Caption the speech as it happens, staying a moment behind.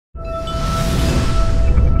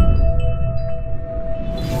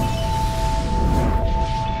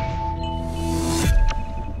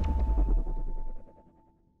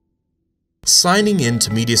Signing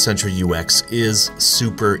into MediaCentral UX is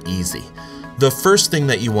super easy. The first thing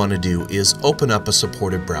that you want to do is open up a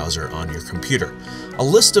supported browser on your computer. A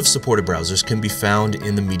list of supported browsers can be found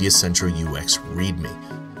in the MediaCentral UX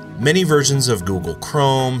README. Many versions of Google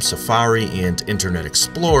Chrome, Safari, and Internet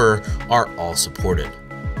Explorer are all supported.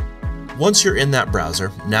 Once you're in that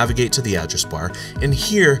browser, navigate to the address bar, and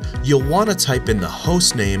here you'll want to type in the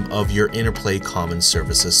host name of your Interplay Common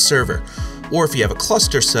Services server. Or if you have a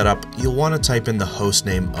cluster set up, you'll want to type in the host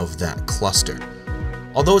name of that cluster.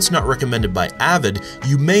 Although it's not recommended by Avid,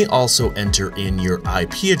 you may also enter in your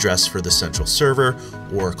IP address for the central server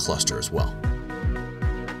or cluster as well.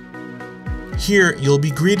 Here, you'll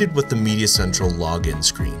be greeted with the MediaCentral login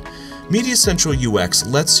screen. MediaCentral UX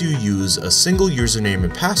lets you use a single username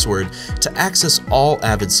and password to access all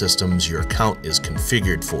Avid systems your account is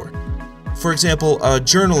configured for. For example, a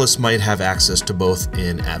journalist might have access to both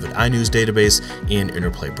an Avid iNews database and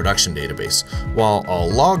Interplay production database, while a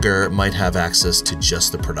logger might have access to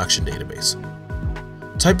just the production database.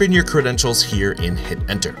 Type in your credentials here and hit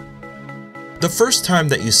enter. The first time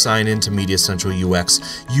that you sign into MediaCentral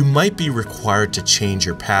UX, you might be required to change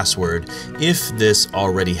your password if this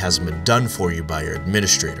already hasn't been done for you by your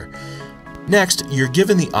administrator. Next, you're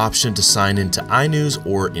given the option to sign into iNews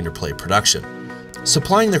or Interplay production.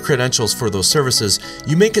 Supplying the credentials for those services,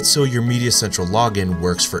 you make it so your MediaCentral login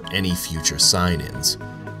works for any future sign-ins.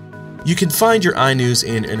 You can find your iNews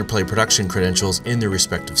and Interplay production credentials in their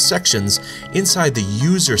respective sections inside the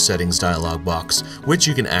User Settings dialog box, which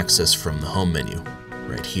you can access from the home menu,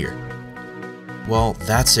 right here. Well,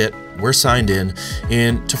 that's it. We're signed in,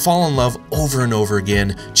 and to fall in love over and over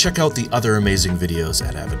again, check out the other amazing videos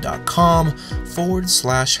at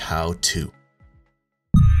avid.com/how-to.